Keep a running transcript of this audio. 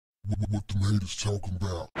What the haters talking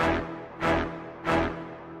about?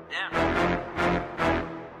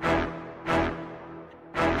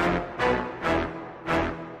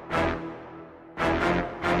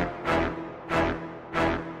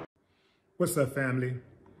 What's up, family?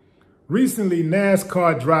 Recently,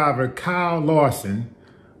 NASCAR driver Kyle Larson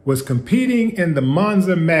was competing in the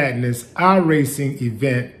Monza Madness iRacing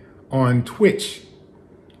event on Twitch.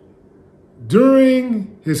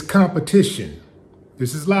 During his competition,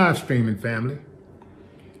 this is live streaming, family,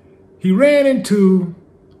 he ran into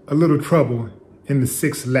a little trouble in the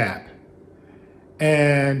 6th lap,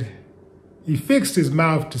 and he fixed his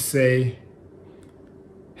mouth to say,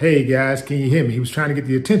 "Hey guys, can you hear me?" He was trying to get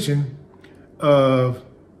the attention of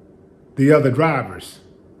the other drivers.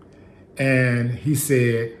 And he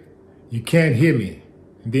said, "You can't hear me."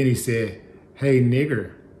 And then he said, "Hey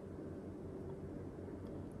nigger."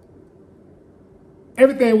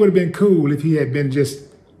 Everything would have been cool if he had been just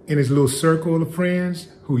in his little circle of friends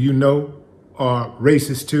who you know are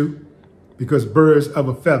racist too, because birds of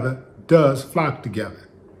a feather does flock together.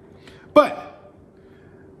 But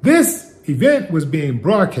this event was being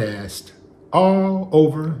broadcast all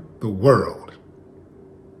over the world.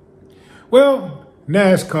 Well,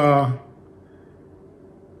 NASCAR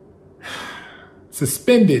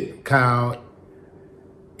suspended Kyle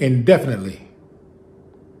indefinitely.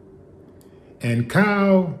 And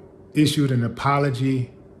Kyle issued an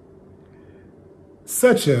apology,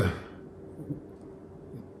 just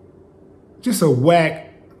a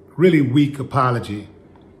whack, really weak apology,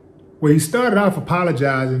 where he started off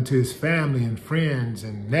apologizing to his family and friends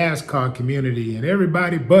and NASCAR community and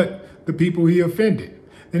everybody but the people he offended.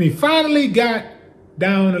 Then he finally got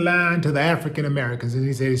down the line to the African Americans, and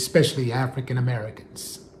he said, especially African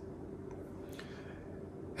Americans.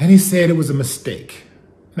 And he said it was a mistake.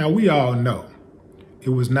 Now, we all know it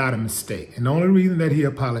was not a mistake. And the only reason that he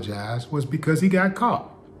apologized was because he got caught.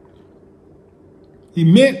 He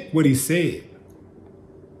meant what he said.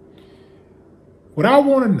 What I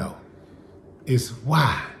want to know is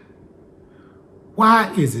why.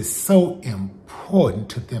 Why is it so important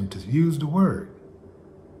to them to use the word?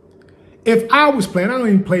 If I was playing, I don't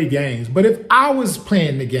even play games, but if I was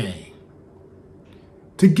playing the game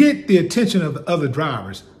to get the attention of the other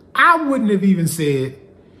drivers, I wouldn't have even said,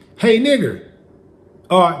 "Hey nigger,"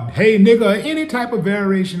 or "Hey nigger," or any type of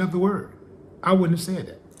variation of the word. I wouldn't have said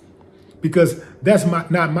that, because that's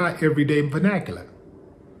not my everyday vernacular.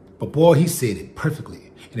 But boy, he said it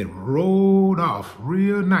perfectly, and it rolled off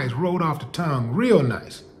real nice, rolled off the tongue real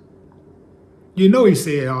nice. You know he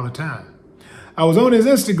said it all the time. I was on his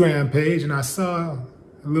Instagram page and I saw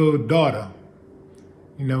a little daughter,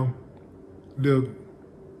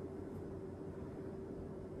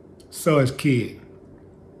 saw his kid.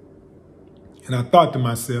 And I thought to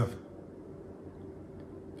myself,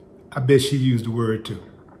 I bet she used the word too.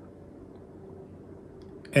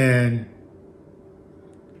 And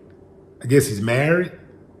I guess he's married.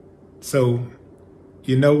 So,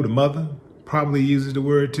 the mother probably uses the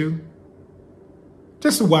word too.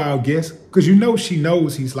 Just a wild guess, because she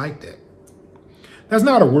knows he's like that. That's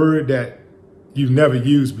not a word that you've never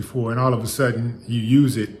used before, and all of a sudden you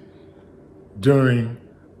use it during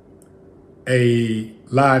a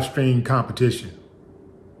live stream competition.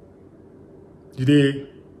 You dig?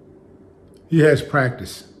 He has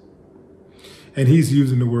practice. And he's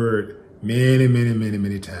using the word many, many, many,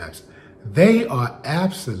 many times. They are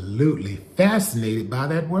absolutely fascinated by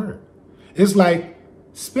that word. It's like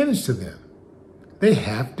spinach to them. They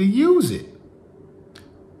have to use it.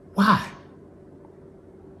 Why?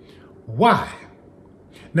 Why?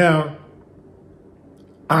 Now,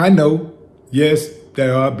 I know, yes,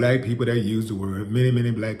 there are black people that use the word. Many,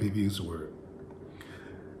 many black people use the word.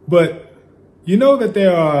 But you know that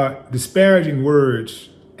there are disparaging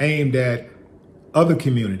words aimed at other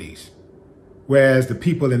communities, whereas the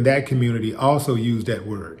people in that community also use that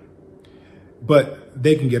word. But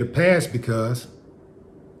they can get a pass because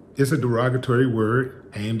it's a derogatory word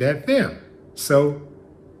aimed at them. So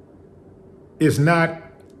it's not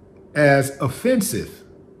as offensive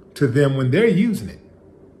to them when they're using it.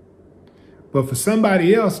 But for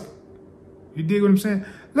somebody else, you dig what I'm saying?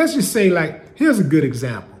 Let's just say, here's a good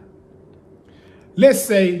example. Let's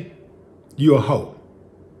say you're a hoe.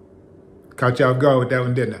 Caught you off guard with that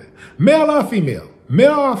one, didn't I? Male or female?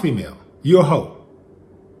 Male or female? You're a hoe.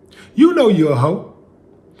 You know you're a hoe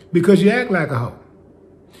because you act like a hoe.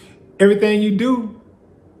 Everything you do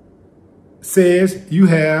says you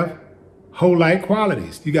have hoe-like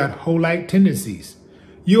qualities. You got hoe-like tendencies.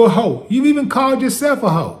 You're a hoe. You've even called yourself a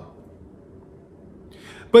hoe.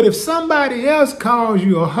 But if somebody else calls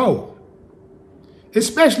you a hoe,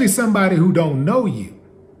 especially somebody who don't know you,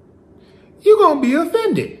 you're going to be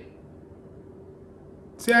offended.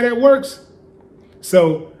 See how that works?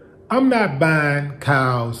 So I'm not buying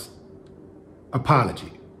Kyle's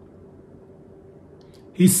apology.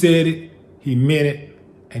 He said it, he meant it,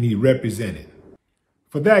 and he represented.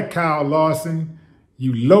 For that, Kyle Larson,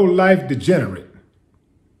 you low-life degenerate.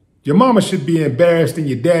 Your mama should be embarrassed and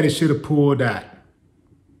your daddy should have pulled out.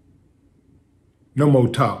 No more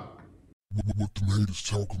talk. What the haters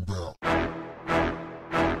talking about?